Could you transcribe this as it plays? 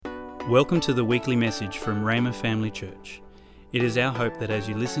Welcome to the weekly message from Rhema Family Church. It is our hope that as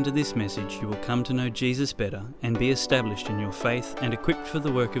you listen to this message, you will come to know Jesus better and be established in your faith and equipped for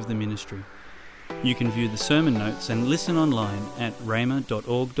the work of the ministry. You can view the sermon notes and listen online at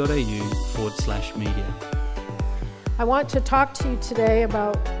rhema.org.au/media. I want to talk to you today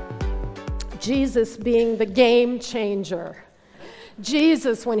about Jesus being the game changer.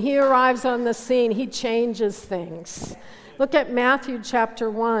 Jesus, when he arrives on the scene, he changes things. Look at Matthew chapter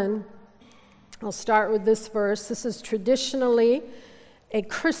 1. I'll start with this verse. This is traditionally a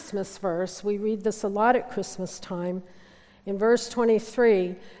Christmas verse. We read this a lot at Christmas time. In verse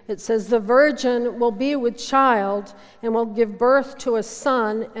 23, it says, "The virgin will be with child and will give birth to a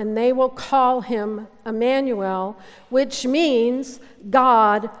son, and they will call him Emmanuel," which means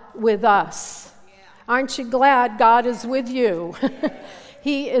God with us. Aren't you glad God is with you?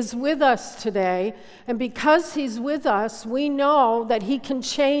 He is with us today, and because he's with us, we know that he can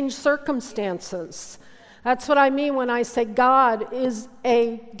change circumstances. That's what I mean when I say God is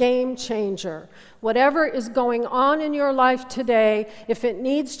a game changer. Whatever is going on in your life today, if it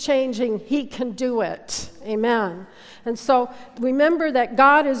needs changing, he can do it. Amen. And so remember that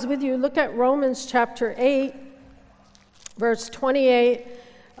God is with you. Look at Romans chapter 8, verse 28.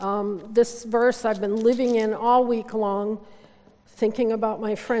 This verse I've been living in all week long, thinking about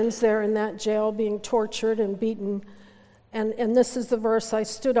my friends there in that jail being tortured and beaten. And this is the verse I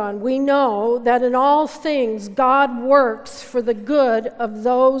stood on. "We know that in all things God works for the good of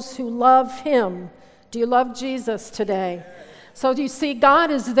those who love him." Do you love Jesus today? So you see, God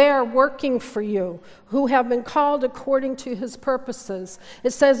is there working for you, who have been called according to his purposes.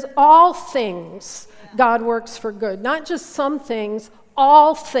 It says all things God works for good, not just some things,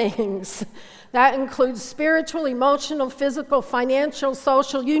 all things. That includes spiritual, emotional, physical, financial,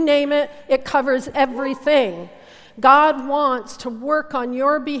 social, you name it, it covers everything. God wants to work on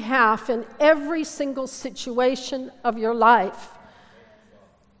your behalf in every single situation of your life.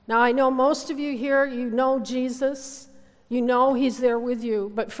 Now, I know most of you here, you know Jesus. You know he's there with you.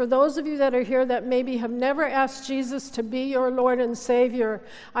 But for those of you that are here that maybe have never asked Jesus to be your Lord and Savior,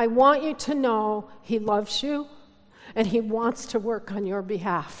 I want you to know he loves you and he wants to work on your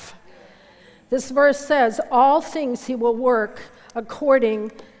behalf. This verse says, all things he will work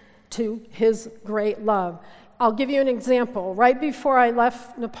according to his great love. I'll give you an example. Right before I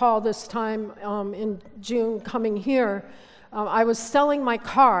left Nepal this time in June coming here, I was selling my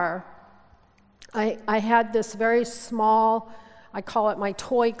car. I had this very small, I call it my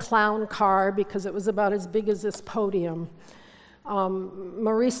toy clown car because it was about as big as this podium.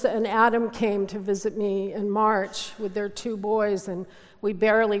 Marisa and Adam came to visit me in March with their two boys, and we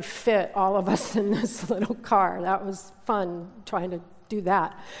barely fit, all of us, in this little car. That was fun trying to do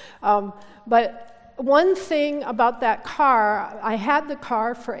that. But one thing about that car, I had the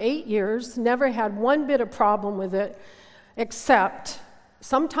car for 8 years, never had one bit of problem with it, except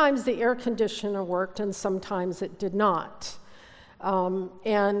sometimes the air conditioner worked and sometimes it did not.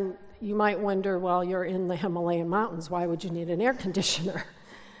 And you might wonder, well, you're in the Himalayan mountains, why would you need an air conditioner?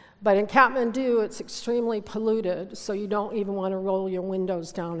 But in Kathmandu, it's extremely polluted, so you don't even want to roll your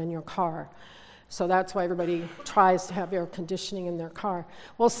windows down in your car. So that's why everybody tries to have air conditioning in their car.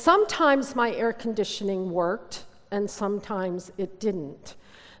 Well, sometimes my air conditioning worked, and sometimes it didn't.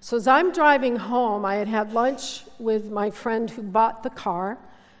 So as I'm driving home, I had lunch with my friend who bought the car.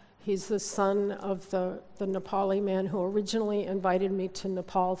 He's the son of the Nepali man who originally invited me to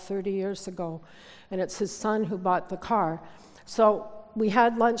Nepal 30 years ago, and it's his son who bought the car. So we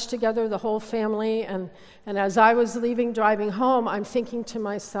had lunch together, the whole family, and as I was leaving, driving home, I'm thinking to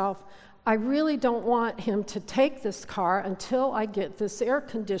myself, I really don't want him to take this car until I get this air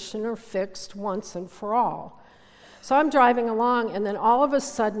conditioner fixed once and for all. So I'm driving along, and then all of a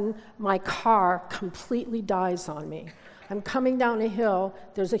sudden, my car completely dies on me. I'm coming down a hill,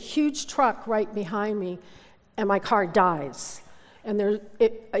 there's a huge truck right behind me, and my car dies. And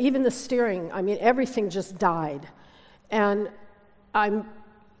even the steering, everything just died. And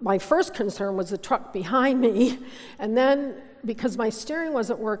my first concern was the truck behind me, and then because my steering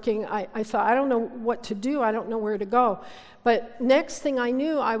wasn't working, I thought, I don't know what to do, I don't know where to go. But next thing I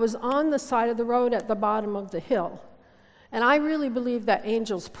knew, I was on the side of the road at the bottom of the hill. And I really believe that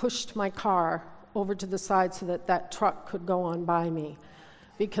angels pushed my car over to the side so that truck could go on by me.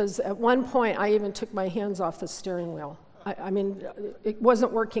 Because at one point, I even took my hands off the steering wheel. It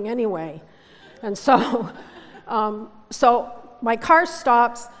wasn't working anyway. And so my car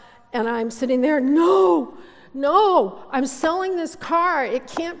stops, and I'm sitting there, no, I'm selling this car. It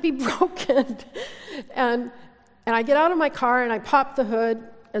can't be broken. And I get out of my car, and I pop the hood,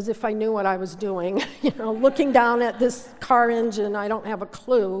 as if I knew what I was doing, looking down at this car engine, I don't have a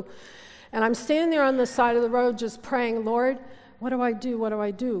clue. And I'm standing there on the side of the road just praying, Lord, what do I do? What do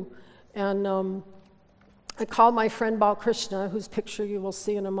I do? And I called my friend Balkrishna, whose picture you will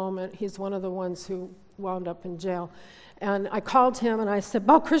see in a moment. He's one of the ones who wound up in jail. And I called him and I said,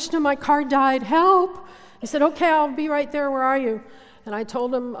 Balkrishna, my car died, help. He said, okay, I'll be right there, where are you? And I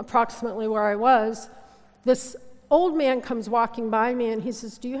told him approximately where I was. This old man comes walking by me and he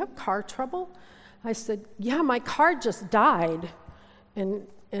says, do you have car trouble? I said, yeah, my car just died. And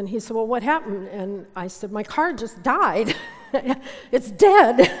he said, well, what happened? And I said, my car just died. It's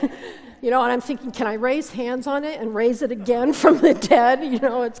dead. And I'm thinking, can I raise hands on it and raise it again from the dead?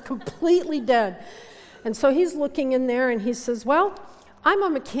 It's completely dead. And so he's looking in there and he says, well, I'm a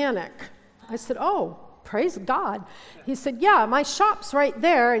mechanic. I said, oh, praise God. He said, yeah, my shop's right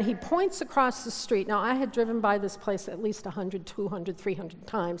there. And he points across the street. Now, I had driven by this place at least 100, 200, 300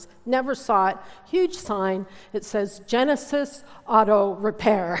 times. Never saw it. Huge sign. It says Genesis Auto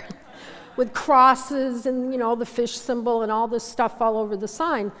Repair with crosses and, the fish symbol and all this stuff all over the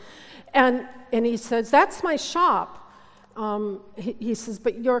sign. And he says, that's my shop. He says,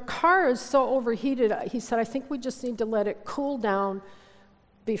 but your car is so overheated. He said, I think we just need to let it cool down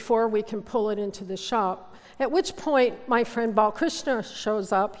before we can pull it into the shop. At which point, my friend Balkrishna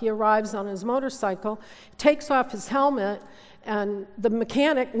shows up. He arrives on his motorcycle, takes off his helmet, and the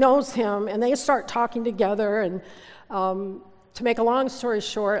mechanic knows him, and they start talking together. And to make a long story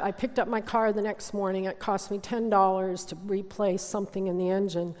short, I picked up my car the next morning. It cost me $10 to replace something in the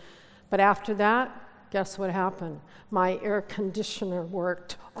engine. But after that, guess what happened? My air conditioner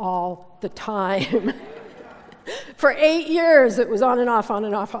worked all the time. For 8 years, it was on and off, on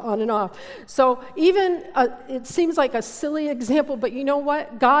and off, on and off. So even, it seems like a silly example, but you know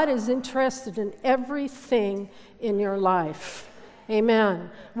what? God is interested in everything in your life.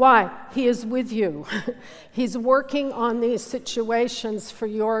 Amen. Why? He is with you. He's working on these situations for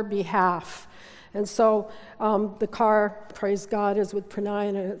your behalf. And so the car, praise God, is with Pranay,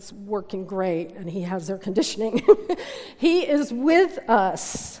 and it's working great, and he has air conditioning. He is with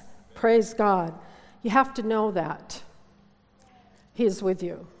us, praise God. You have to know that. He is with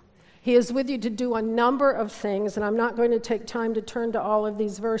you. He is with you to do a number of things, and I'm not going to take time to turn to all of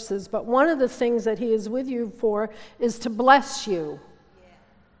these verses, but one of the things that he is with you for is to bless you,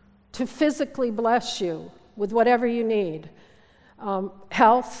 to physically bless you with whatever you need.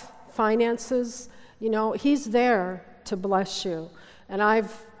 Health, finances, he's there to bless you. And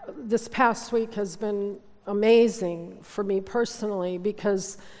this past week has been amazing for me personally,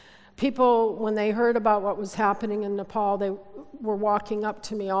 because people, when they heard about what was happening in Nepal, they were walking up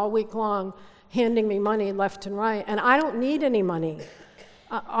to me all week long, handing me money left and right. And I don't need any money.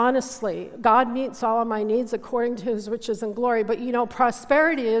 Honestly, God meets all of my needs according to his riches and glory. But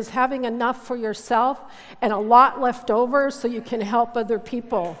prosperity is having enough for yourself and a lot left over so you can help other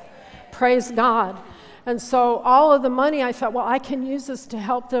people. Praise God. And so all of the money, I thought, well, I can use this to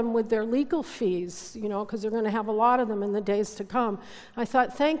help them with their legal fees, because they're going to have a lot of them in the days to come. I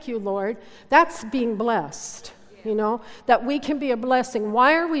thought, thank you, Lord. That's being blessed, that we can be a blessing.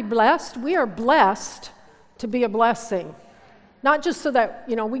 Why are we blessed? We are blessed to be a blessing. Not just so that,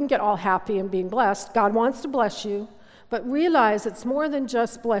 we can get all happy and being blessed. God wants to bless you, but realize it's more than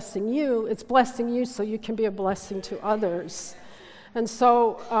just blessing you. It's blessing you so you can be a blessing to others. And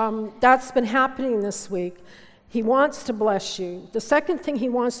so that's been happening this week. He wants to bless you. The second thing he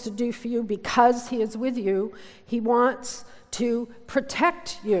wants to do for you, because he is with you, he wants to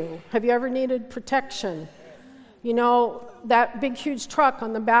protect you. Have you ever needed protection? That big, huge truck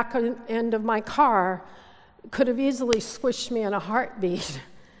on the back end of my car could have easily squished me in a heartbeat.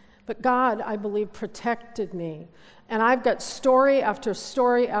 But God, I believe, protected me. And I've got story after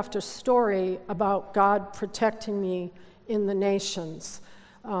story after story about God protecting me in the nations.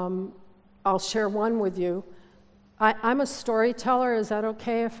 I'll share one with you. I'm a storyteller. Is that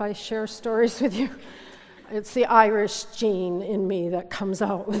okay if I share stories with you? It's the Irish gene in me that comes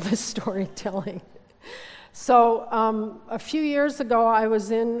out with the storytelling. So a few years ago, I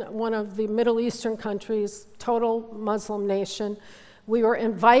was in one of the Middle Eastern countries, total Muslim nation. We were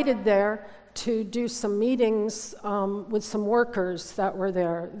invited there to do some meetings with some workers that were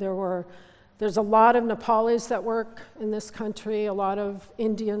there. There's a lot of Nepalis that work in this country, a lot of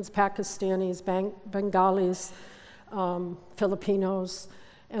Indians, Pakistanis, Bengalis, Filipinos.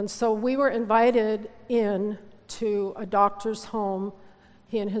 And so we were invited in to a doctor's home.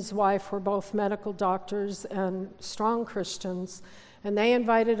 He and his wife were both medical doctors and strong Christians. And they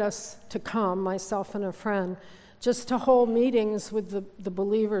invited us to come, myself and a friend, just to hold meetings with the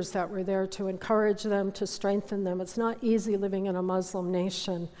believers that were there, to encourage them, to strengthen them. It's not easy living in a Muslim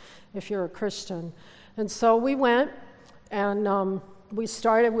nation if you're a Christian. And so we went, and we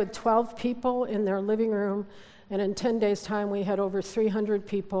started with 12 people in their living room, and in 10 days' time we had over 300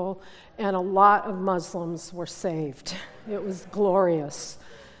 people, and a lot of Muslims were saved. It was glorious.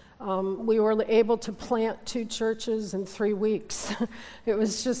 We were able to plant 2 churches in 3 weeks. It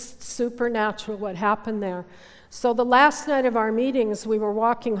was just supernatural what happened there. So the last night of our meetings, we were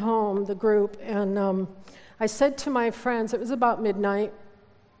walking home, the group, and I said to my friends, it was about midnight,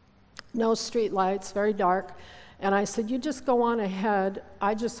 no street lights, very dark, and I said, you just go on ahead.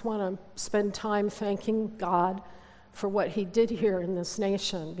 I just want to spend time thanking God for what he did here in this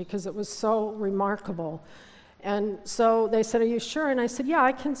nation, because it was so remarkable. And so they said, are you sure? And I said, yeah,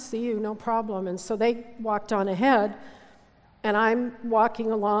 I can see you, no problem. And so they walked on ahead, and I'm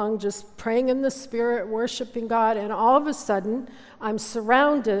walking along, just praying in the Spirit, worshiping God, and all of a sudden, I'm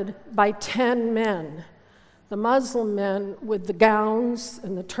surrounded by 10 men, the Muslim men with the gowns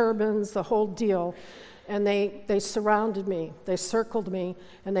and the turbans, the whole deal. And they surrounded me, they circled me,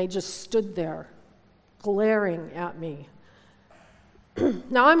 and they just stood there, glaring at me.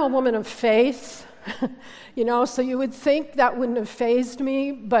 Now, I'm a woman of faith, so you would think that wouldn't have fazed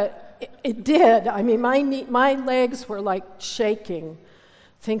me, but it did. I mean, my legs were like shaking,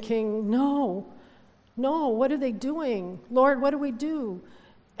 thinking, no, what are they doing? Lord, what do we do?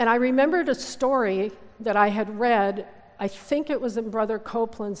 And I remembered a story that I had read, I think it was in Brother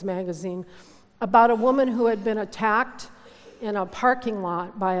Copeland's magazine, about a woman who had been attacked in a parking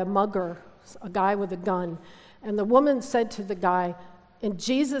lot by a mugger, a guy with a gun. And the woman said to the guy, in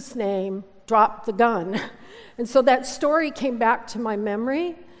Jesus' name, drop the gun. And so that story came back to my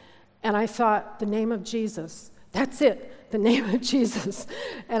memory, and I thought, the name of Jesus, that's it, the name of Jesus.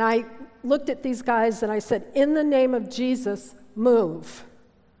 And I looked at these guys and I said, in the name of Jesus, move.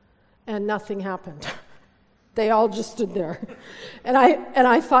 And nothing happened. They all just stood there. And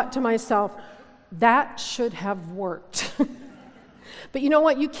I thought to myself, that should have worked. But you know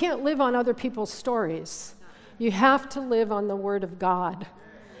what? You can't live on other people's stories. You have to live on the Word of God.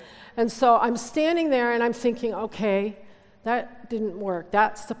 And so I'm standing there and I'm thinking, okay, that didn't work.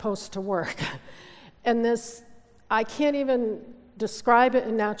 That's supposed to work. And this, I can't even describe it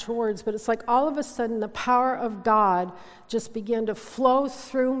in natural words, but it's like all of a sudden the power of God just began to flow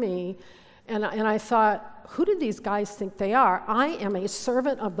through me. And I thought, who do these guys think they are? I am a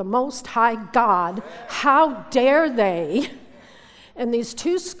servant of the Most High God. How dare they? And these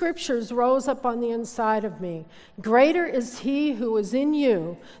 2 scriptures rose up on the inside of me. Greater is he who is in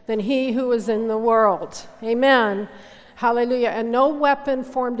you than he who is in the world. Amen. Hallelujah. And no weapon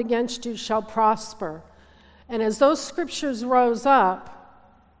formed against you shall prosper. And as those scriptures rose up,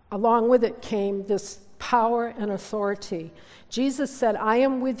 along with it came this power and authority. Jesus said, I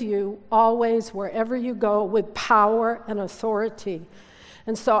am with you always, wherever you go, with power and authority.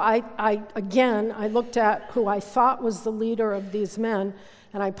 And so I looked at who I thought was the leader of these men,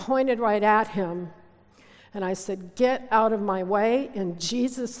 and I pointed right at him, and I said, get out of my way. In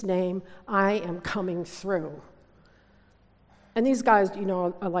Jesus' name, I am coming through. And these guys,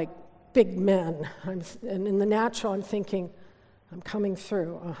 are like big men. And in the natural, I'm thinking, I'm coming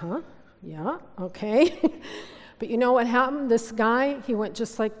through. Yeah, okay. But you know what happened? This guy, he went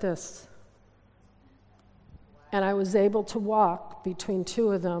just like this. And I was able to walk between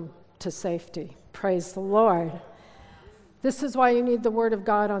 2 of them to safety. Praise the Lord. This is why you need the Word of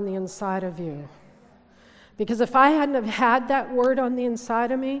God on the inside of you. Because if I hadn't have had that Word on the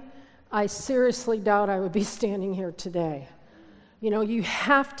inside of me, I seriously doubt I would be standing here today. You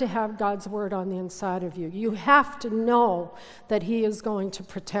have to have God's Word on the inside of you. You have to know that He is going to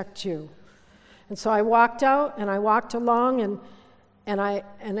protect you. And so I walked out and I walked along, and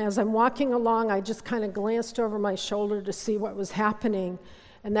as I'm walking along, I just kind of glanced over my shoulder to see what was happening.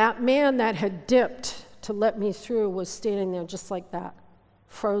 And that man that had dipped to let me through was standing there just like that,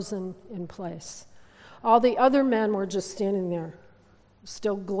 frozen in place. All the other men were just standing there,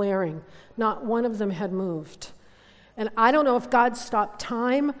 still glaring. Not one of them had moved. And I don't know if God stopped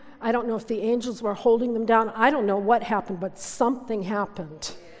time. I don't know if the angels were holding them down. I don't know what happened, but something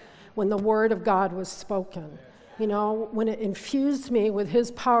happened when the Word of God was spoken. When it infused me with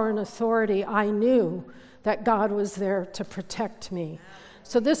His power and authority, I knew that God was there to protect me.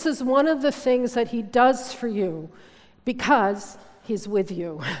 So this is one of the things that He does for you because He's with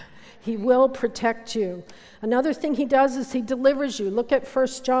you. He will protect you. Another thing He does is He delivers you. Look at 1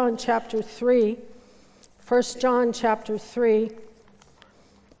 John chapter 3. 1 John chapter 3.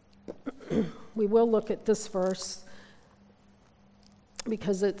 We will look at this verse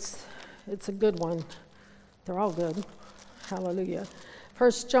because it's a good one. They're all good. Hallelujah.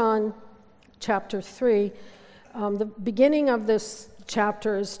 1 John chapter 3. The beginning of this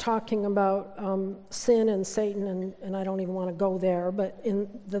chapter is talking about sin and Satan, and I don't even want to go there, but in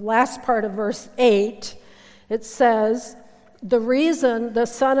the last part of verse 8, it says, the reason the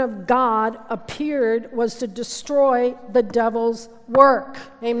Son of God appeared was to destroy the devil's work.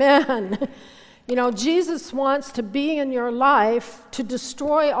 Amen. You know, Jesus wants to be in your life to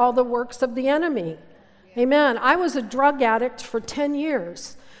destroy all the works of the enemy. Amen. I was a drug addict for 10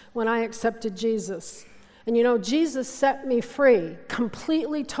 years when I accepted Jesus. And you know, Jesus set me free,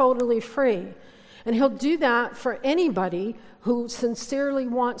 completely, totally free. And he'll do that for anybody who sincerely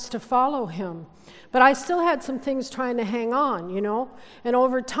wants to follow him. But I still had some things trying to hang on, you know. And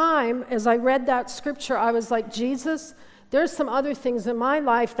over time, as I read that scripture, I was like, Jesus, there's some other things in my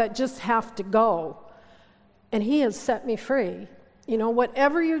life that just have to go. And he has set me free. You know,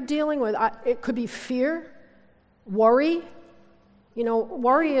 whatever you're dealing with, it could be fear, worry. You know,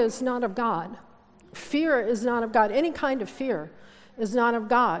 worry is not of God. Fear is not of God. Any kind of fear is not of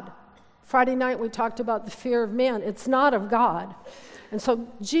God. Friday night we talked about the fear of man. It's not of God. And so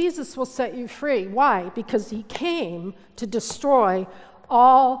Jesus will set you free. Why? Because he came to destroy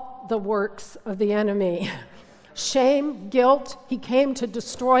all the works of the enemy. Shame, guilt, he came to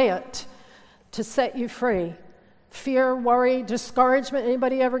destroy it, to set you free. Fear, worry, discouragement.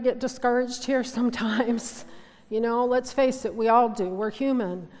 Anybody ever get discouraged here sometimes? You know, let's face it, we all do. We're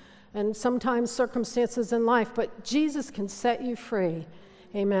human. And sometimes circumstances in life, but Jesus can set you free.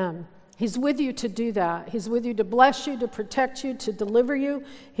 Amen. He's with you to do that. He's with you to bless you, to protect you, to deliver you.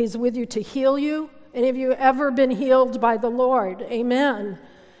 He's with you to heal you. Any of you ever been healed by the Lord? Amen.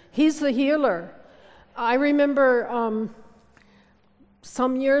 He's the healer. I remember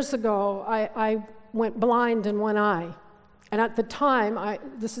some years ago, I went blind in one eye. And at the time,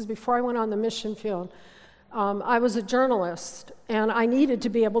 this is before I went on the mission field, I was a journalist, and I needed to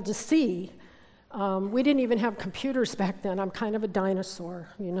be able to see. We didn't even have computers back then. I'm kind of a dinosaur,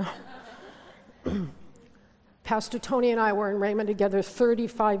 you know. Pastor Tony and I were in Raymond together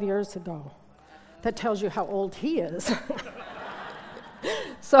 35 years ago. That tells you how old he is.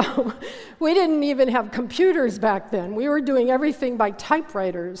 So we didn't even have computers back then. We were doing everything by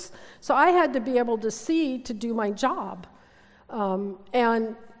typewriters. So I had to be able to see to do my job.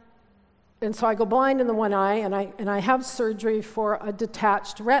 And so I go blind in the one eye, and I have surgery for a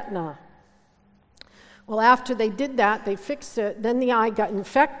detached retina. Well, after they did that, they fixed it, then the eye got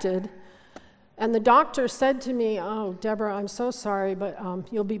infected, and the doctor said to me, "Oh, Deborah, I'm so sorry, but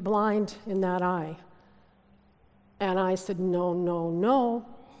you'll be blind in that eye." And I said, no,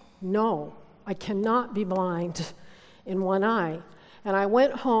 I cannot be blind in one eye. And I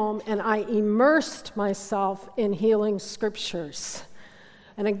went home, and I immersed myself in healing scriptures.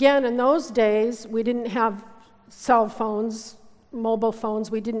 And again, in those days, we didn't have cell phones, mobile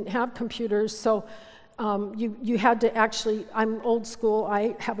phones, we didn't have computers, so you had to actually, I'm old school,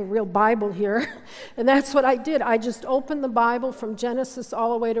 I have a real Bible here, and that's what I did. I just opened the Bible from Genesis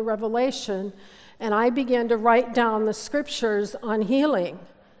all the way to Revelation, and I began to write down the scriptures on healing.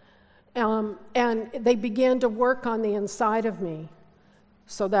 And they began to work on the inside of me,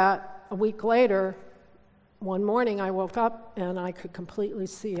 so that a week later, one morning I woke up and I could completely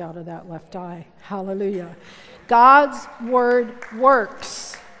see out of that left eye. Hallelujah. God's word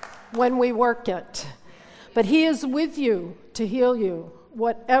works when we work it. But he is with you to heal you.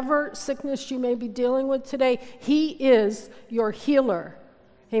 Whatever sickness you may be dealing with today, he is your healer.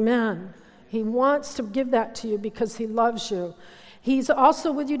 Amen. He wants to give that to you because he loves you. He's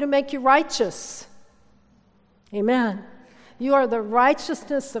also with you to make you righteous. Amen. You are the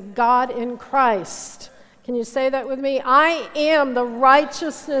righteousness of God in Christ. Can you say that with me? I am the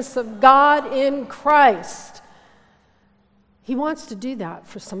righteousness of God in Christ. He wants to do that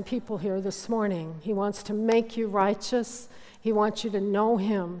for some people here this morning. He wants to make you righteous. He wants you to know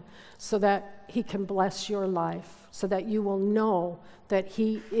him so that he can bless your life, so that you will know that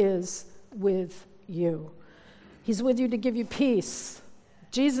he is with you. He's with you to give you peace.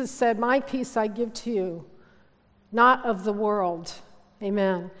 Jesus said, "My peace I give to you, not of the world."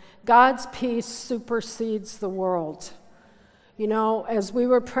 Amen. God's peace supersedes the world. You know, as we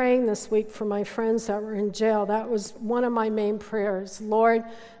were praying this week for my friends that were in jail, that was one of my main prayers. Lord,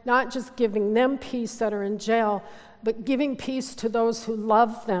 not just giving them peace that are in jail, but giving peace to those who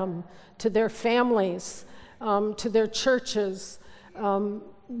love them, to their families, to their churches.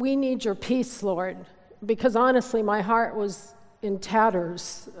 We need your peace, Lord, because honestly, my heart was in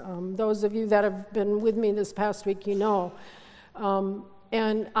tatters. Those of you that have been with me this past week, you know.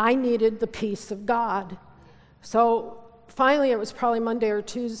 And I needed the peace of God. So finally, it was probably Monday or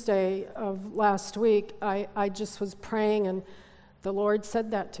Tuesday of last week, I just was praying, and the Lord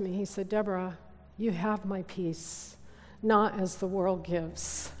said that to me. He said, Deborah, you have my peace, not as the world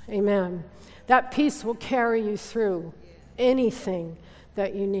gives. Amen. That peace will carry you through anything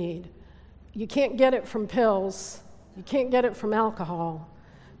that you need. You can't get it from pills. You can't get it from alcohol.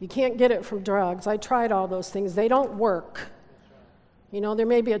 You can't get it from drugs. I tried all those things. They don't work. You know, there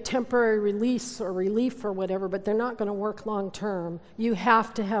may be a temporary release or relief or whatever, but they're not going to work long term. You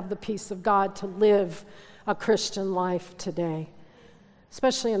have to have the peace of God to live a Christian life today,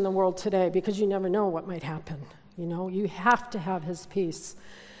 especially in the world today, because you never know what might happen. You know, you have to have his peace.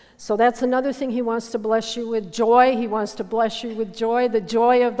 So that's another thing he wants to bless you with, joy. He wants to bless you with joy. The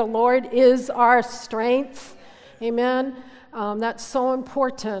joy of the Lord is our strength. Amen. That's so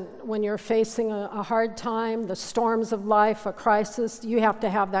important when you're facing a hard time, the storms of life, a crisis. You have to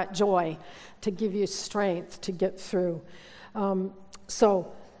have that joy to give you strength to get through.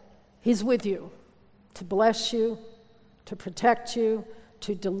 So he's with you to bless you, to protect you,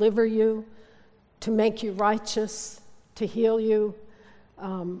 to deliver you, to make you righteous, to heal you,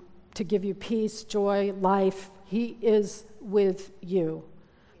 to give you peace, joy, life. He is with you.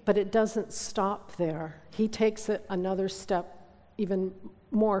 But it doesn't stop there. He takes it another step, even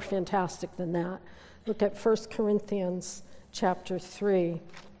more fantastic than that. Look at 1 Corinthians chapter 3.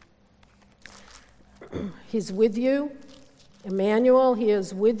 He's with you. Emmanuel, he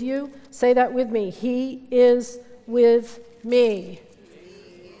is with you. Say that with me. He is with me.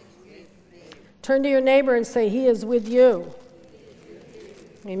 Turn to your neighbor and say, he is with you.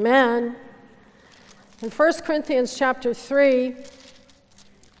 Amen. In 1 Corinthians chapter 3,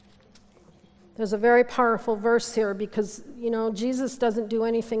 there's a very powerful verse here because, you know, Jesus doesn't do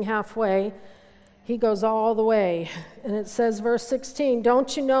anything halfway. He goes all the way. And it says, verse 16,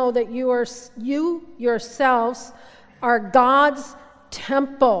 don't you know that you yourselves are God's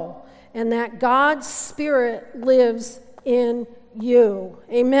temple and that God's Spirit lives in you?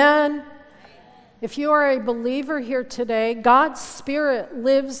 Amen. If you are a believer here today, God's Spirit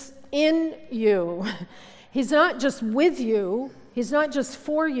lives in you. He's not just with you. He's not just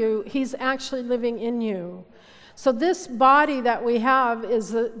for you. He's actually living in you. So this body that we have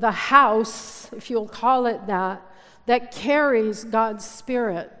is the house, if you'll call it that carries God's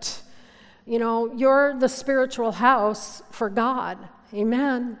Spirit. You know, you're the spiritual house for God.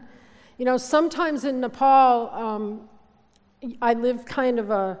 Amen. You know, sometimes in Nepal, I live kind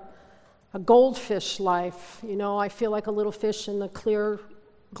of a goldfish life. You know, I feel like a little fish in the clear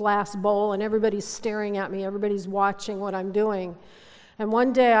glass bowl, and everybody's staring at me. Everybody's watching what I'm doing. And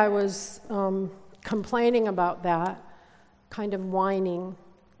one day I was complaining about that, kind of whinging.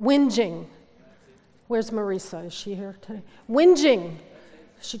 Where's Marisa? Is she here today? Whinging.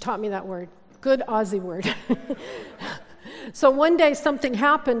 She taught me that word. Good Aussie word. So one day something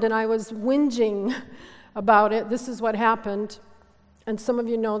happened, and I was whinging about it. This is what happened. And some of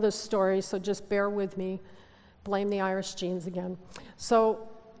you know this story, so just bear with me. Blame the Irish genes again. So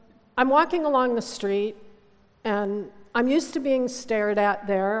I'm walking along the street, and I'm used to being stared at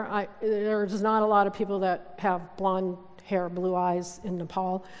there. There's not a lot of people that have blonde hair, blue eyes in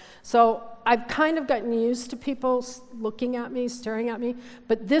Nepal. So I've kind of gotten used to people looking at me, staring at me.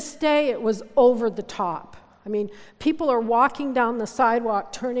 But this day, it was over the top. I mean, people are walking down the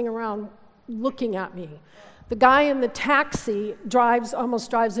sidewalk, turning around, looking at me. The guy in the taxi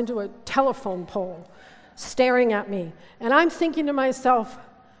almost drives into a telephone pole, staring at me. And I'm thinking to myself,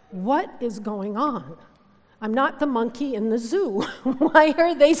 what is going on? I'm not the monkey in the zoo. Why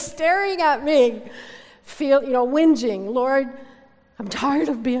are they staring at me? Whinging. Lord, I'm tired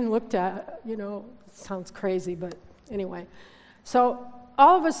of being looked at. You know, it sounds crazy, but anyway. So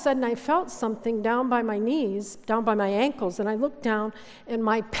all of a sudden I felt something down by my knees, down by my ankles, and I looked down and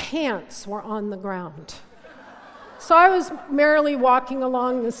my pants were on the ground. So I was merrily walking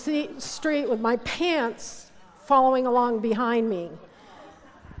along the street with my pants following along behind me.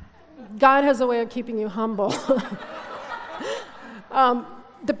 God has a way of keeping you humble.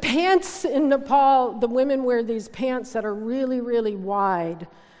 The pants in Nepal, the women wear these pants that are really, really wide,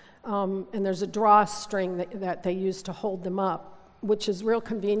 and there's a drawstring that they use to hold them up, which is real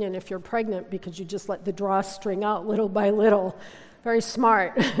convenient if you're pregnant because you just let the drawstring out little by little. Very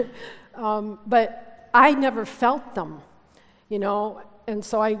smart. But I never felt them, you know, and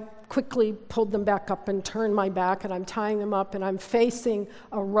so I quickly pulled them back up and turned my back, and I'm tying them up, and I'm facing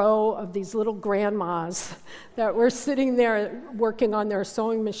a row of these little grandmas that were sitting there working on their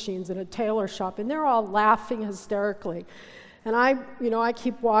sewing machines in a tailor shop, and they're all laughing hysterically. And I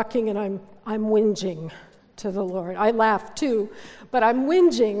keep walking, and I'm whinging to the Lord. I laugh too, but I'm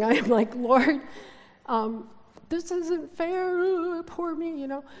whinging. I'm like, Lord, this isn't fair, poor me, you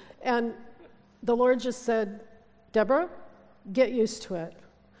know. And the Lord just said, Deborah, get used to it.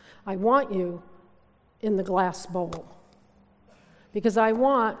 I want you in the glass bowl because I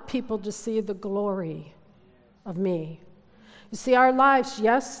want people to see the glory of me. You see, our lives,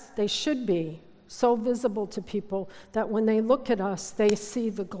 yes, they should be so visible to people that when they look at us, they see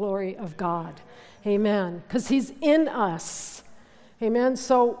the glory of God. Amen. Because He's in us. Amen.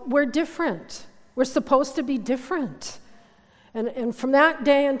 So we're different. We're supposed to be different. And from that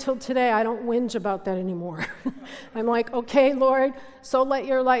day until today, I don't whinge about that anymore. I'm like, okay, Lord, so let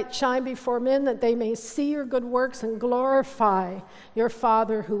your light shine before men that they may see your good works and glorify your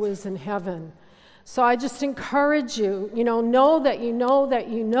Father who is in heaven. So I just encourage you, know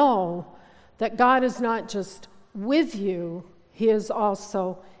that God is not just with you, He is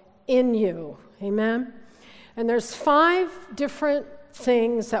also in you. Amen? And there's 5 different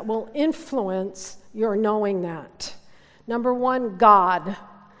things that will influence your knowing that. Number 1, God.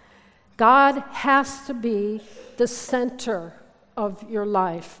 God has to be the center of your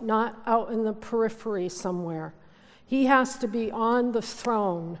life, not out in the periphery somewhere. He has to be on the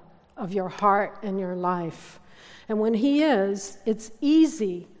throne of your heart and your life. And when He is, it's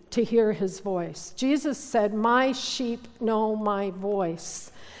easy to hear His voice. Jesus said, my sheep know my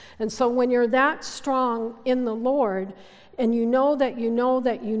voice. And so when you're that strong in the Lord, and you know that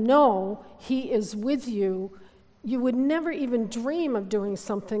He is with you, you would never even dream of doing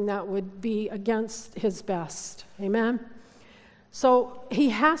something that would be against His best. Amen? So He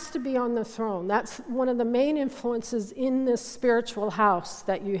has to be on the throne. That's one of the main influences in this spiritual house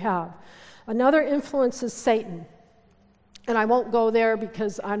that you have. Another influence is Satan. And I won't go there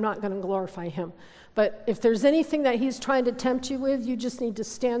because I'm not going to glorify him. But if there's anything that he's trying to tempt you with, you just need to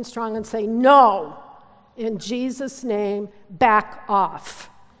stand strong and say, no, in Jesus' name, back off.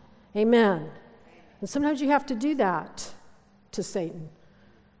 Amen. And sometimes you have to do that to Satan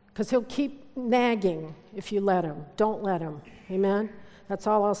because he'll keep nagging if you let him. Don't let him. Amen. That's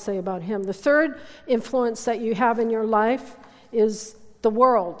all I'll say about him. The third influence that you have in your life is the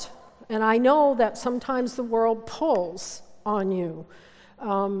world. And I know that sometimes the world pulls on you.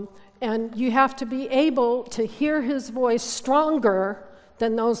 And you have to be able to hear His voice stronger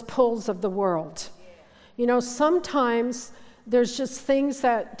than those pulls of the world. Sometimes there's just things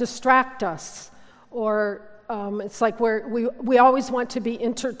that distract us, or it's like we always want to be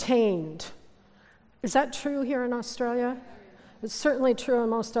entertained. Is that true here in Australia? It's certainly true in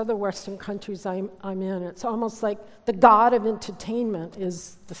most other Western countries I'm in. It's almost like the god of entertainment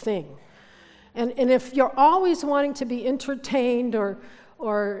is the thing. And if you're always wanting to be entertained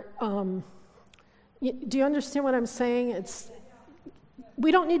do you understand what I'm saying?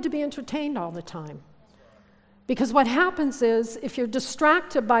 We don't need to be entertained all the time. Because what happens is, if you're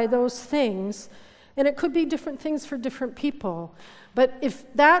distracted by those things, and it could be different things for different people, but if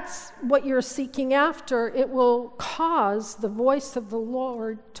that's what you're seeking after, it will cause the voice of the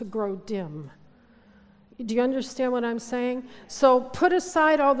Lord to grow dim. Do you understand what I'm saying? So put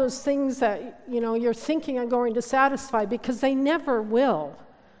aside all those things that you're thinking are going to satisfy, because they never will.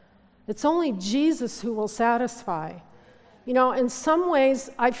 It's only Jesus who will satisfy. In some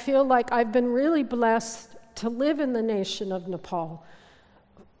ways, I feel like I've been really blessed to live in the nation of Nepal.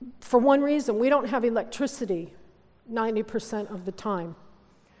 For one reason, we don't have electricity 90% of the time.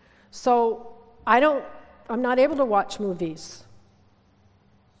 So I'm not able to watch movies.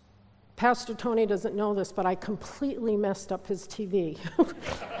 Pastor Tony doesn't know this, but I completely messed up his TV.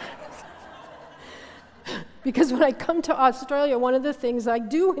 Because when I come to Australia, one of the things I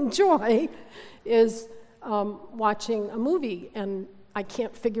do enjoy is watching a movie, and I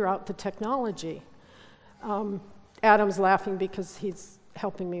can't figure out the technology. Adam's laughing because he's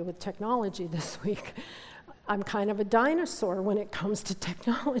helping me with technology this week. I'm kind of a dinosaur when it comes to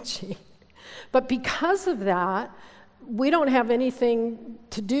technology. But because of that, we don't have anything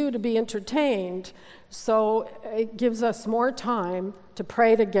to do to be entertained, so it gives us more time to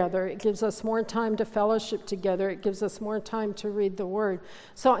pray together. It gives us more time to fellowship together. It gives us more time to read the Word.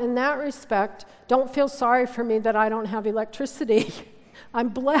 So in that respect, don't feel sorry for me that I don't have electricity. I'm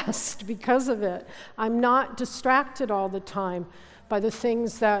blessed because of it. I'm not distracted all the time by the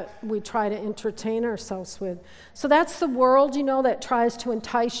things that we try to entertain ourselves with. So that's the world, that tries to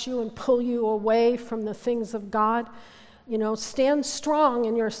entice you and pull you away from the things of God. Stand strong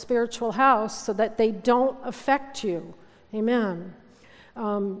in your spiritual house so that they don't affect you. Amen.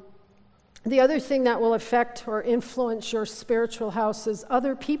 The other thing that will affect or influence your spiritual house is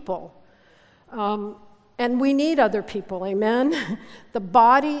other people. And we need other people, amen? The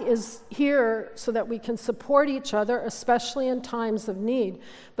body is here so that we can support each other, especially in times of need.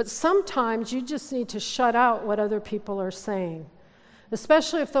 But sometimes you just need to shut out what other people are saying.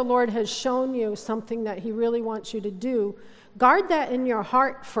 Especially if the Lord has shown you something that He really wants you to do, guard that in your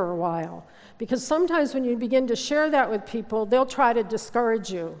heart for a while. Because sometimes when you begin to share that with people, they'll try to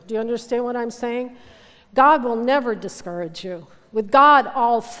discourage you. Do you understand what I'm saying? God will never discourage you. With God,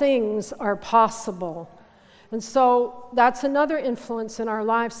 all things are possible. And so that's another influence in our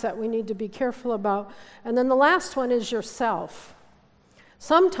lives that we need to be careful about. And then the last one is yourself.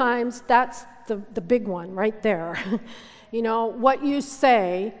 Sometimes that's the big one right there. You know, what you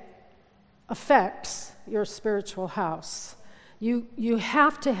say affects your spiritual house. You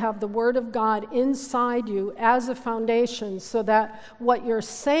have to have the Word of God inside you as a foundation so that what you're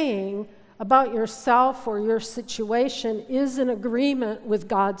saying about yourself or your situation is in agreement with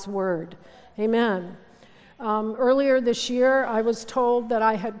God's Word. Amen. Earlier this year, I was told that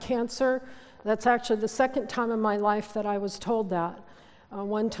I had cancer. That's actually the second time in my life that I was told that.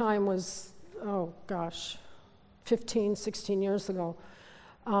 One time was, 15, 16 years ago.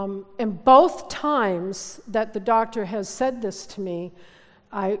 And both times that the doctor has said this to me,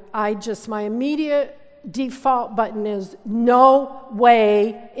 my immediate default button is, no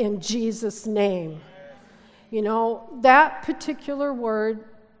way in Jesus' name. You know, that particular word,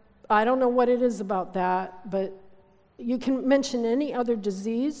 I don't know what it is about that, but you can mention any other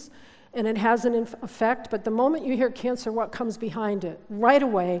disease and it has an effect, but the moment you hear cancer, what comes behind it right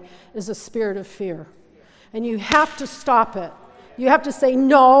away is a spirit of fear. And you have to stop it. You have to say,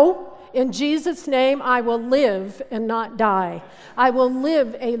 no, in Jesus' name, I will live and not die. I will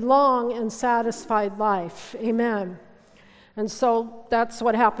live a long and satisfied life. Amen. And so that's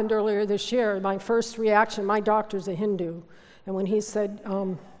what happened earlier this year. My first reaction, my doctor's a Hindu. And when he said,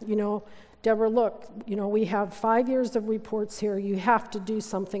 Deborah, look, we have 5 years of reports here. You have to do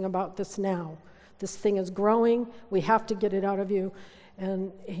something about this now. This thing is growing. We have to get it out of you.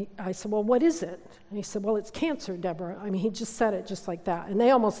 And I said, well, what is it? And he said, well, it's cancer, Deborah. I mean, he just said it just like that. And they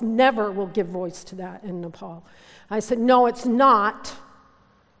almost never will give voice to that in Nepal. I said, no, it's not.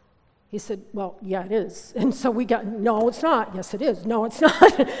 He said, well, yeah, it is. And so we got, no, it's not. Yes, it is. No, it's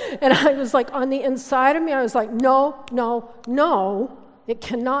not. And I was like, on the inside of me, I was like, no, no, no, it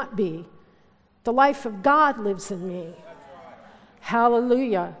cannot be. The life of God lives in me.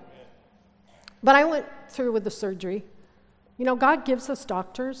 Hallelujah. But I went through with the surgery. God gives us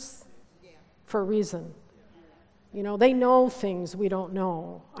doctors for a reason. They know things we don't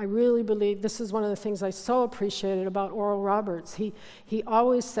know. I really believe this is one of the things I so appreciated about Oral Roberts. He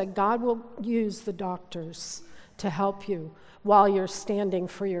always said, God will use the doctors to help you while you're standing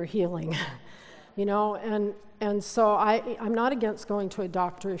for your healing. And so I'm not against going to a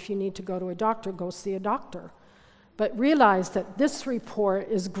doctor. If you need to go to a doctor, go see a doctor. But realize that this report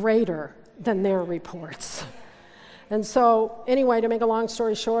is greater than their reports. And so, anyway, to make a long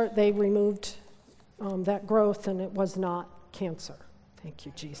story short, they removed that growth, and it was not cancer. Thank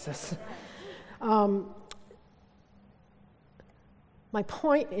you, Jesus. My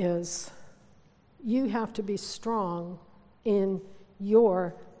point is, you have to be strong in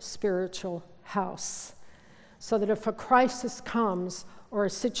your spiritual house, so that if a crisis comes or a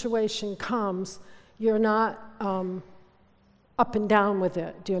situation comes, you're not up and down with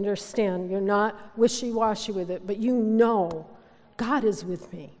it. Do you understand? You're not wishy-washy with it, but God is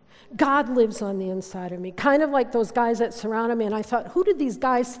with me. God lives on the inside of me. Kind of like those guys that surrounded me, and I thought, who do these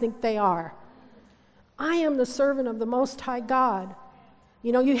guys think they are? I am the servant of the Most High God.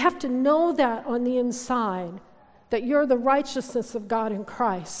 You have to know that on the inside, that you're the righteousness of God in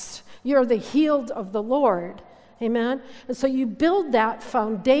Christ. You're the healed of the Lord. Amen? And so you build that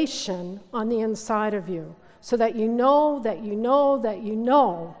foundation on the inside of you, so that you know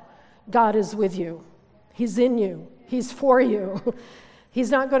God is with you. He's in you. He's for you.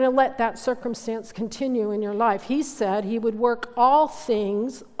 He's not going to let that circumstance continue in your life. He said He would work all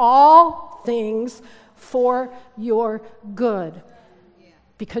things for your good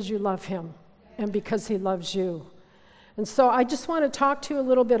because you love Him and because He loves you. And so I just want to talk to you a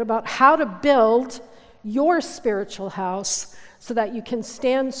little bit about how to build your spiritual house so that you can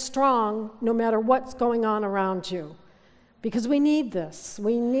stand strong no matter what's going on around you. Because we need this.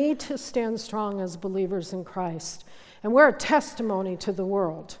 We need to stand strong as believers in Christ. And we're a testimony to the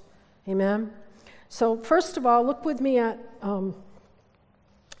world. Amen? So first of all, look with me at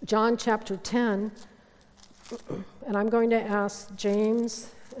John chapter 10. And I'm going to ask James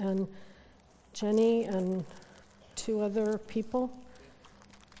and Jenny and 2 other people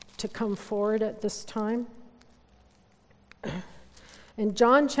to come forward at this time. In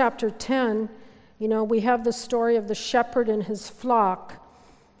John chapter 10, You know, we have the story of the shepherd and his flock,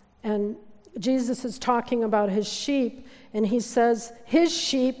 and Jesus is talking about his sheep, and he says, his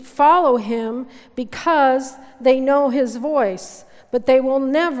sheep follow him because they know his voice, but they will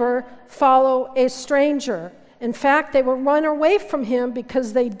never follow a stranger. In fact, they will run away from him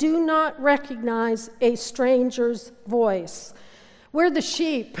because they do not recognize a stranger's voice. We're the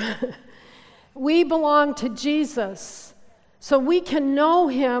sheep. We belong to Jesus. So we can know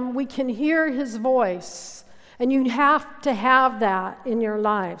him, we can hear his voice. And you have to have that in your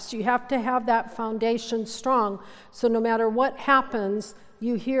lives. You have to have that foundation strong, so no matter what happens,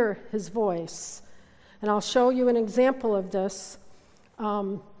 you hear his voice. And I'll show you an example of this.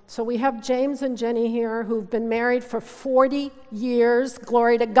 So we have James and Jenny here who've been married for 40 years.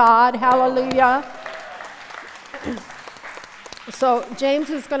 Glory to God. Hallelujah. So James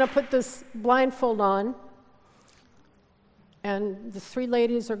is going to put this blindfold on. And the three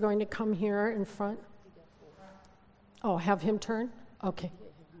ladies are going to come here in front. Oh, have him turn? Okay.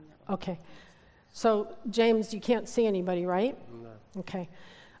 Okay. So, James, you can't see anybody, right? No. Okay.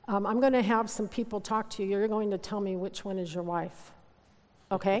 I'm going to have some people talk to you. You're going to tell me which one is your wife.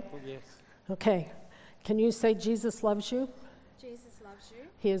 Okay? Yes. Okay. Can you say Jesus loves you? Jesus loves you.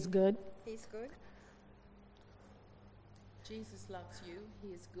 He is good. He's good. Jesus loves you. He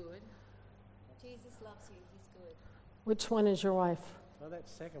is good. Jesus loves you. He's good. Which one is your wife? Oh, that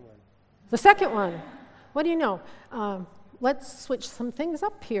second one. The second one. What do you know? Let's switch some things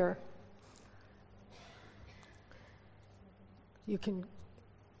up here. You can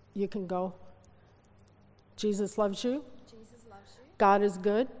go. Jesus loves you. Jesus loves you. God is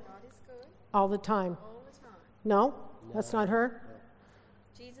good. God is good. All the time. All the time. No? That's not her?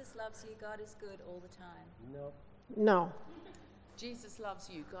 Jesus loves you. God is good all the time. No, No. Jesus loves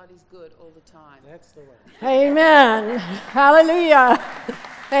you. God is good all the time. that's the one. Amen. Hallelujah.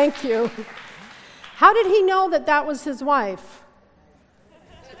 Thank you. How did he know that that was his wife?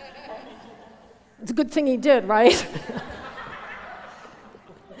 It's a good thing he did, right?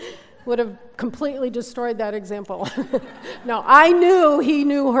 Would have completely destroyed that example. No, I knew he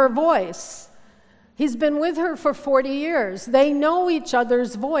knew her voice. He's been with her for 40 years. They know each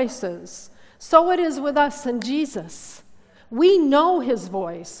other's voices. So it is with us and Jesus. We know his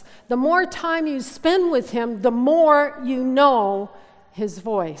voice. The more time you spend with him, the more you know his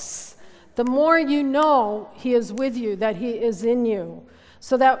voice. The more you know he is with you, that he is in you,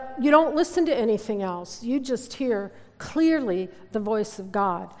 so that you don't listen to anything else. You just hear clearly the voice of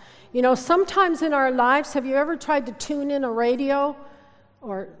God. You know, sometimes in our lives, have you ever tried to tune in a radio?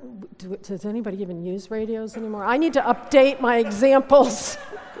 Or does anybody even use radios anymore? I need to update my examples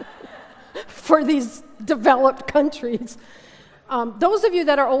for these developed countries. Those of you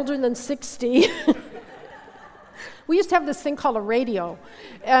that are older than 60, we used to have this thing called a radio,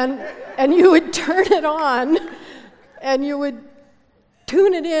 and you would turn it on, and you would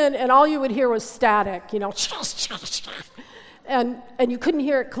tune it in, and all you would hear was static, you know, and you couldn't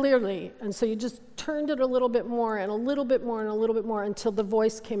hear it clearly, and so you just turned it a little bit more, and a little bit more, and a little bit more, until the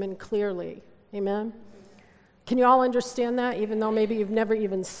voice came in clearly. Amen? Can you all understand that, even though maybe you've never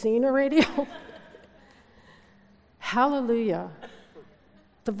even seen a radio? Hallelujah.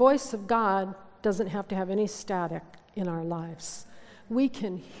 The voice of God doesn't have to have any static in our lives. We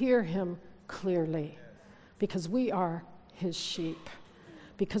can hear him clearly because we are his sheep,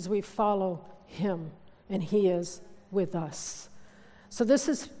 because we follow him and he is with us. So this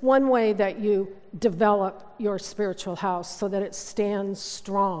is one way that you develop your spiritual house so that it stands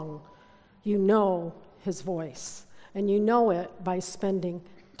strong. You know his voice, and you know it by spending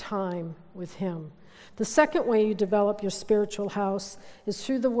time with him. The second way you develop your spiritual house is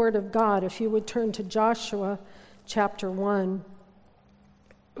through the Word of God. If you would turn to Joshua chapter 1.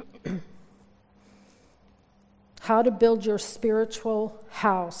 How to build your spiritual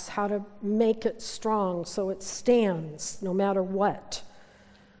house, how to make it strong so it stands no matter what.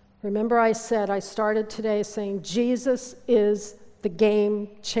 Remember I started today saying Jesus is the game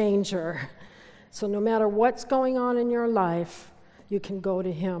changer. So no matter what's going on in your life, you can go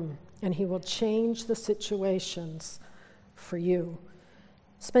to him, and he will change the situations for you.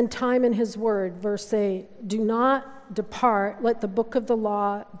 Spend time in his word. Verse 8, do not depart, let the book of the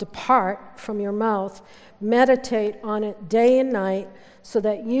law depart from your mouth. Meditate on it day and night so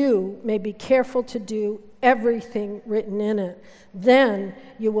that you may be careful to do everything written in it. Then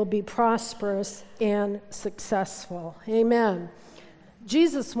you will be prosperous and successful. Amen.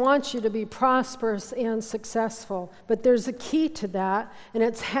 Jesus wants you to be prosperous and successful, but there's a key to that, and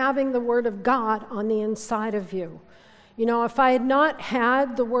it's having the Word of God on the inside of you. You know, if I had not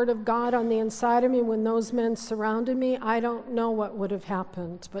had the Word of God on the inside of me when those men surrounded me, I don't know what would have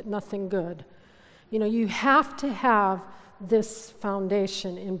happened, but nothing good. You know, you have to have this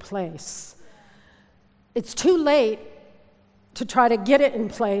foundation in place. It's too late to try to get it in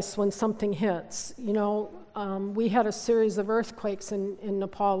place when something hits. You know, we had a series of earthquakes in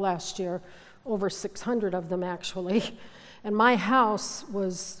Nepal last year, over 600 of them actually, and my house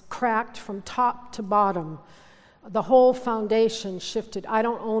was cracked from top to bottom. The whole foundation shifted. I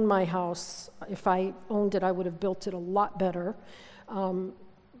don't own my house. If I owned it, I would have built it a lot better.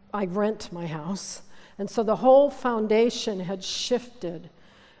 I rent my house. And so the whole foundation had shifted,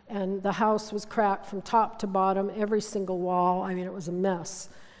 and the house was cracked from top to bottom, every single wall. I mean, it was a mess.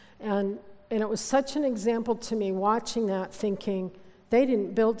 And it was such an example to me watching that, thinking, they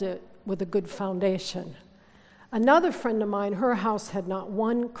didn't build it with a good foundation. Another friend of mine, her house had not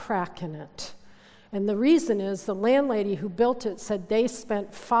one crack in it. And the reason is the landlady who built it said they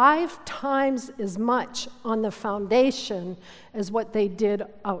spent 5 times as much on the foundation as what they did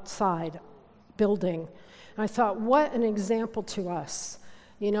outside building. And I thought, what an example to us.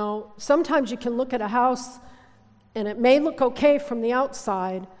 You know, sometimes you can look at a house and it may look okay from the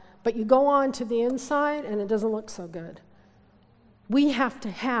outside, but you go on to the inside and it doesn't look so good. We have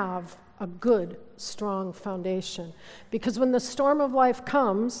to have a good, strong foundation. Because when the storm of life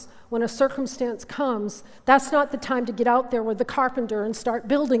comes, when a circumstance comes, that's not the time to get out there with the carpenter and start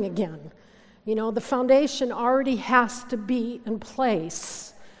building again. You know, the foundation already has to be in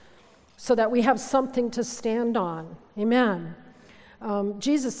place so that we have something to stand on. Amen.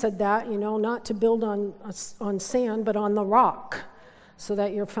 Jesus said that, you know, not to build on sand, but on the rock, so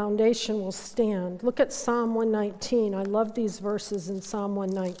that your foundation will stand. Look at Psalm 119. I love these verses in Psalm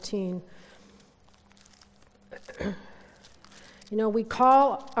 119. You know, we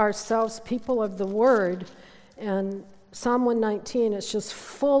call ourselves people of the Word, and Psalm 119 is just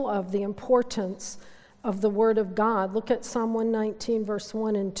full of the importance of the Word of God. Look at Psalm 119, verse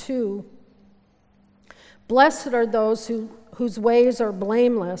 1 and 2. Blessed are those whose ways are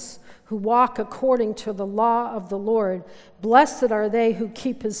blameless, who walk according to the law of the Lord. Blessed are they who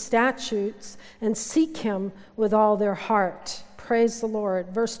keep his statutes and seek him with all their heart. Praise the Lord.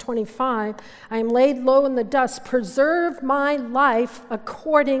 Verse 25, I am laid low in the dust. Preserve my life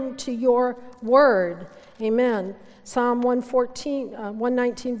according to your word. Amen. Psalm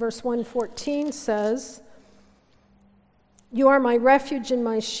 119, verse 114 says, you are my refuge and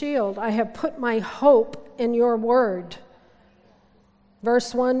my shield. I have put my hope in your word.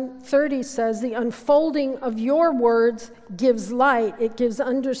 Verse 130 says, the unfolding of your words gives light. It gives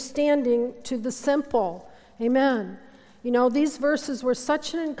understanding to the simple. Amen. You know, these verses were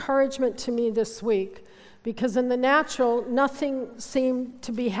such an encouragement to me this week because in the natural, nothing seemed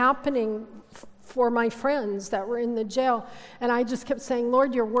to be happening for my friends that were in the jail. And I just kept saying,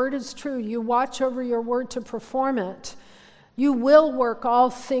 Lord, your word is true. You watch over your word to perform it. You will work all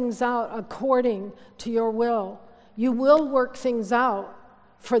things out according to your will. You will work things out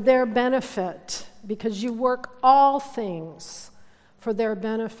for their benefit because you work all things for their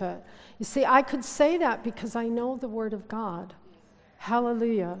benefit. You see, I could say that because I know the Word of God.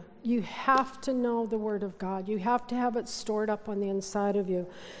 Hallelujah. You have to know the Word of God. You have to have it stored up on the inside of you.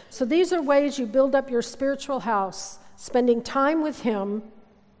 So these are ways you build up your spiritual house, spending time with Him,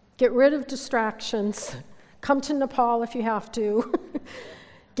 get rid of distractions. Come to Nepal if you have to.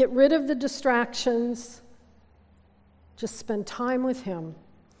 Get rid of the distractions. Just spend time with Him.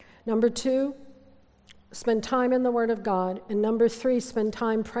 Number 2, spend time in the Word of God. And number 3, spend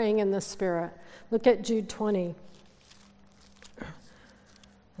time praying in the Spirit. Look at Jude 20.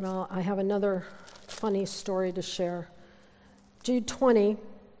 Well, I have another funny story to share. Jude 20,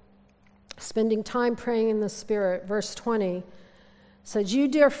 spending time praying in the Spirit. Verse 20 says, you,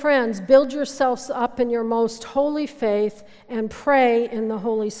 dear friends, build yourselves up in your most holy faith and pray in the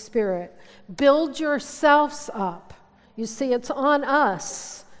Holy Spirit. Build yourselves up. You see, it's on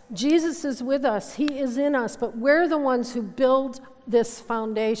us. Jesus is with us. He is in us, but we're the ones who build this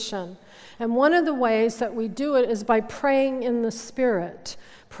foundation. And one of the ways that we do it is by praying in the Spirit,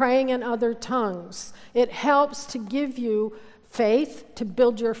 praying in other tongues. It helps to give you faith, to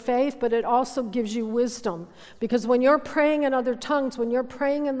build your faith, but it also gives you wisdom. Because when you're praying in other tongues, when you're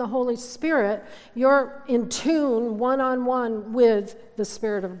praying in the Holy Spirit, you're in tune one-on-one with the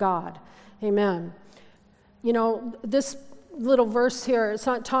Spirit of God. Amen. You know, this little verse here, it's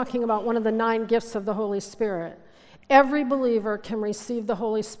not talking about one of the 9 gifts of the Holy Spirit. Every believer can receive the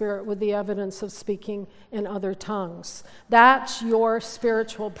Holy Spirit with the evidence of speaking in other tongues. That's your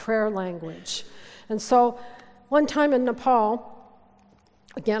spiritual prayer language. And so, one time in Nepal,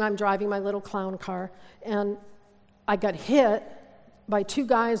 again, I'm driving my little clown car, and I got hit by 2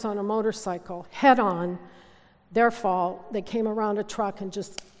 guys on a motorcycle, head on. Their fault. They came around a truck and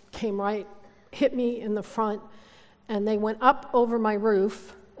just came right hit me in the front, and they went up over my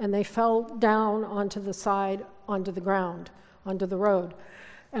roof, and they fell down onto the side, onto the ground, onto the road.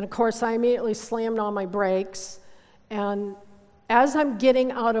 And of course, I immediately slammed on my brakes, and as I'm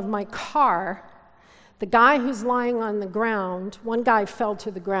getting out of my car, the guy who's lying on the ground, one guy fell to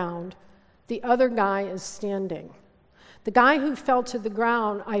the ground, the other guy is standing. The guy who fell to the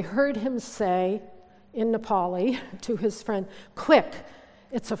ground, I heard him say in Nepali to his friend, "Quick,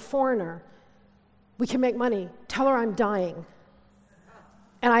 it's a foreigner. We can make money. Tell her I'm dying."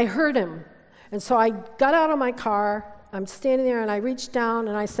 And I heard him. And so I got out of my car, I'm standing there, and I reached down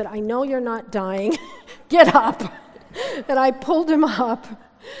and I said, "I know you're not dying. Get up." And I pulled him up,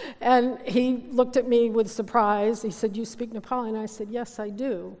 and he looked at me with surprise. He said, "You speak Nepali?" And I said, "Yes, I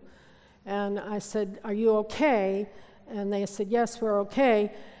do." And I said, "Are you okay?" And they said, "Yes, we're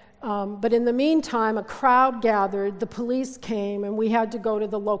okay." But in the meantime, a crowd gathered, the police came, and we had to go to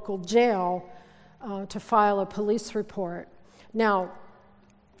the local jail to file a police report. Now,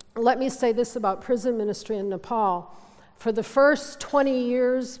 let me say this about prison ministry in Nepal. For the first 20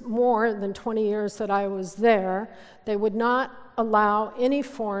 years, more than 20 years that I was there, they would not allow any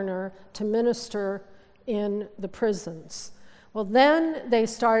foreigner to minister in the prisons. Well, then they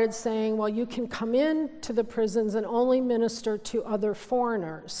started saying, well, you can come in to the prisons and only minister to other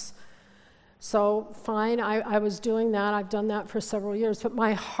foreigners. So fine, I was doing that. I've done that for several years. But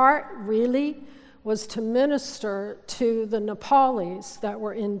my heart really was to minister to the Nepalis that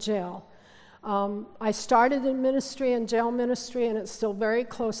were in jail. I started in ministry and jail ministry, and it's still very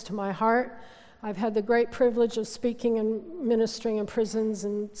close to my heart. I've had the great privilege of speaking and ministering in prisons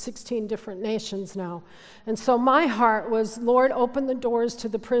in 16 different nations now. And so my heart was, Lord, open the doors to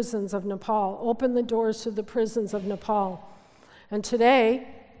the prisons of Nepal. Open the doors to the prisons of Nepal. And today,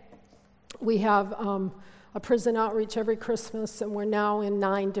 we have a prison outreach every Christmas, and we're now in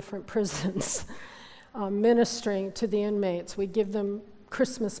 9 different prisons ministering to the inmates. We give them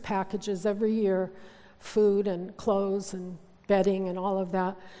Christmas packages every year, food and clothes and bedding and all of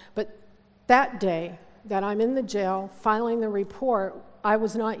that. But that day that I'm in the jail filing the report, I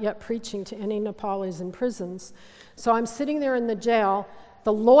was not yet preaching to any Nepalis in prisons. So I'm sitting there in the jail.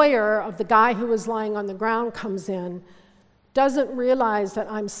 The lawyer of the guy who was lying on the ground comes in, doesn't realize that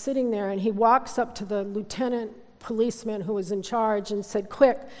I'm sitting there, and he walks up to the lieutenant policeman who was in charge and said,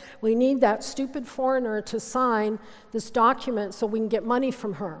 "Quick, we need that stupid foreigner to sign this document so we can get money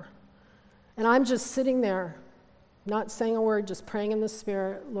from her." And I'm just sitting there, not saying a word, just praying in the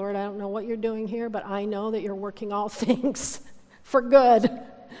Spirit. Lord, I don't know what you're doing here, but I know that you're working all things for good.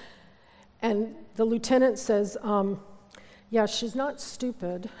 And the lieutenant says, yeah, she's not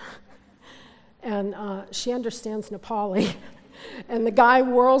stupid, and she understands Nepali. And the guy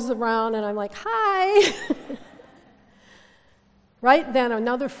whirls around, and I'm like, "Hi." Right then,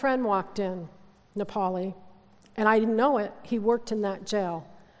 another friend walked in, Nepali, and I didn't know it. He worked in that jail.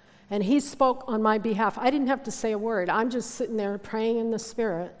 And he spoke on my behalf. I didn't have to say a word. I'm just sitting there praying in the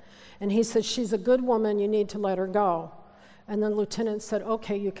Spirit. And he said, "She's a good woman. You need to let her go." And the lieutenant said,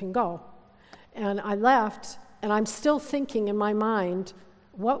 "Okay, you can go." And I left, and I'm still thinking in my mind,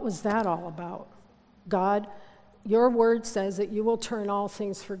 what was that all about? God, your word says that you will turn all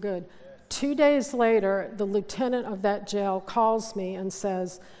things for good. 2 days later, the lieutenant of that jail calls me and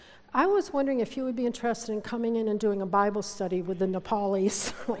says, "I was wondering if you would be interested in coming in and doing a Bible study with the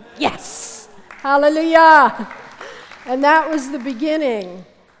Nepalis." I'm like, yes, hallelujah. And that was the beginning.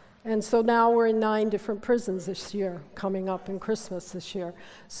 And so now we're in 9 different prisons this year, coming up in Christmas this year.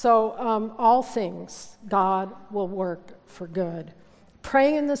 So all things, God will work for good.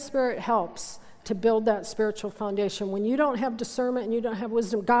 Praying in the Spirit helps to build that spiritual foundation. When you don't have discernment and you don't have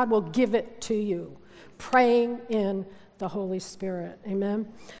wisdom, God will give it to you. Praying in the Holy Spirit.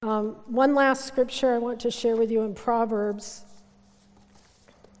 Amen. One last scripture I want to share with you in Proverbs.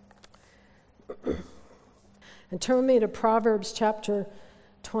 And turn with me to Proverbs chapter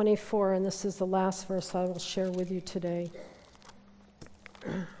 24, and this is the last verse I will share with you today.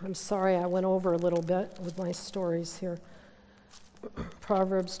 I'm sorry I went over a little bit with my stories here.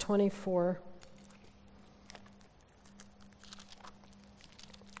 Proverbs 24.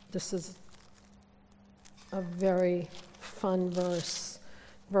 This is a very fun verse.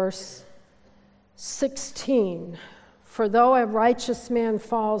 Verse 16. "For though a righteous man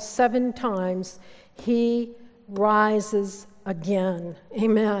falls 7 times, he rises again."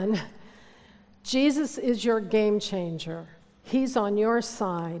 Amen. Jesus is your game changer. He's on your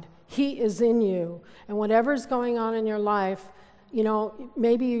side. He is in you. And whatever's going on in your life, you know,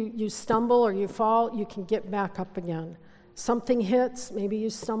 maybe you stumble or you fall, you can get back up again. Something hits, maybe you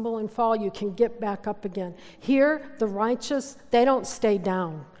stumble and fall, you can get back up again. Here, the righteous, they don't stay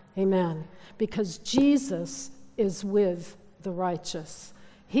down. Amen. Because Jesus is with the righteous.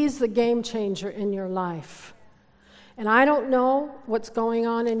 He's the game changer in your life. And I don't know what's going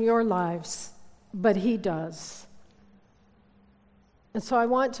on in your lives, but He does. And so I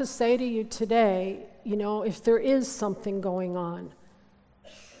want to say to you today, if there is something going on,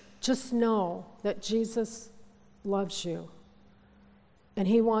 just know that Jesus loves you. And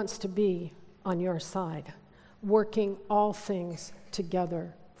He wants to be on your side, working all things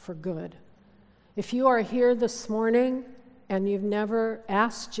together for good. If you are here this morning and you've never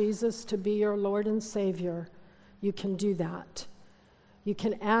asked Jesus to be your Lord and Savior, you can do that. You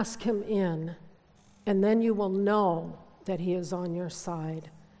can ask Him in, and then you will know that He is on your side.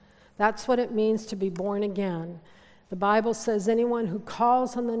 That's what it means to be born again. The Bible says anyone who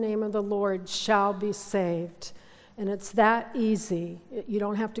calls on the name of the Lord shall be saved. And it's that easy. You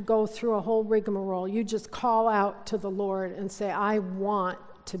don't have to go through a whole rigmarole. You just call out to the Lord and say, I want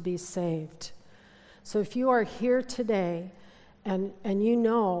to be saved. So if you are here today and you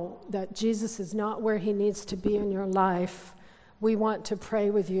know that Jesus is not where He needs to be in your life, we want to pray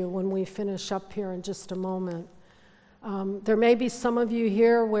with you when we finish up here in just a moment. There may be some of you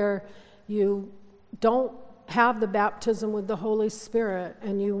here where you don't have the baptism with the Holy Spirit,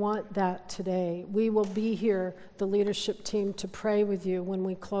 and you want that today. We will be here, the leadership team, to pray with you when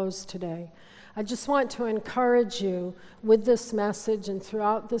we close today. I just want to encourage you with this message and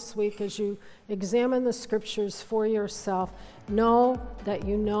throughout this week as you examine the scriptures for yourself, know that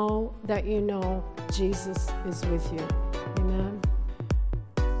you know that you know Jesus is with you. Amen.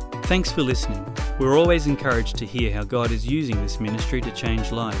 Thanks for listening. We're always encouraged to hear how God is using this ministry to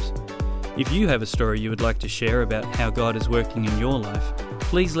change lives. If you have a story you would like to share about how God is working in your life,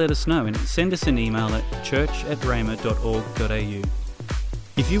 please let us know and send us an email at church@rhema.org.au.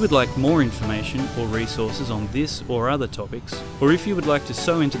 If you would like more information or resources on this or other topics, or if you would like to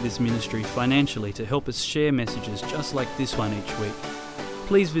sow into this ministry financially to help us share messages just like this one each week,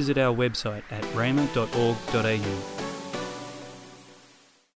 please visit our website at rhema.org.au.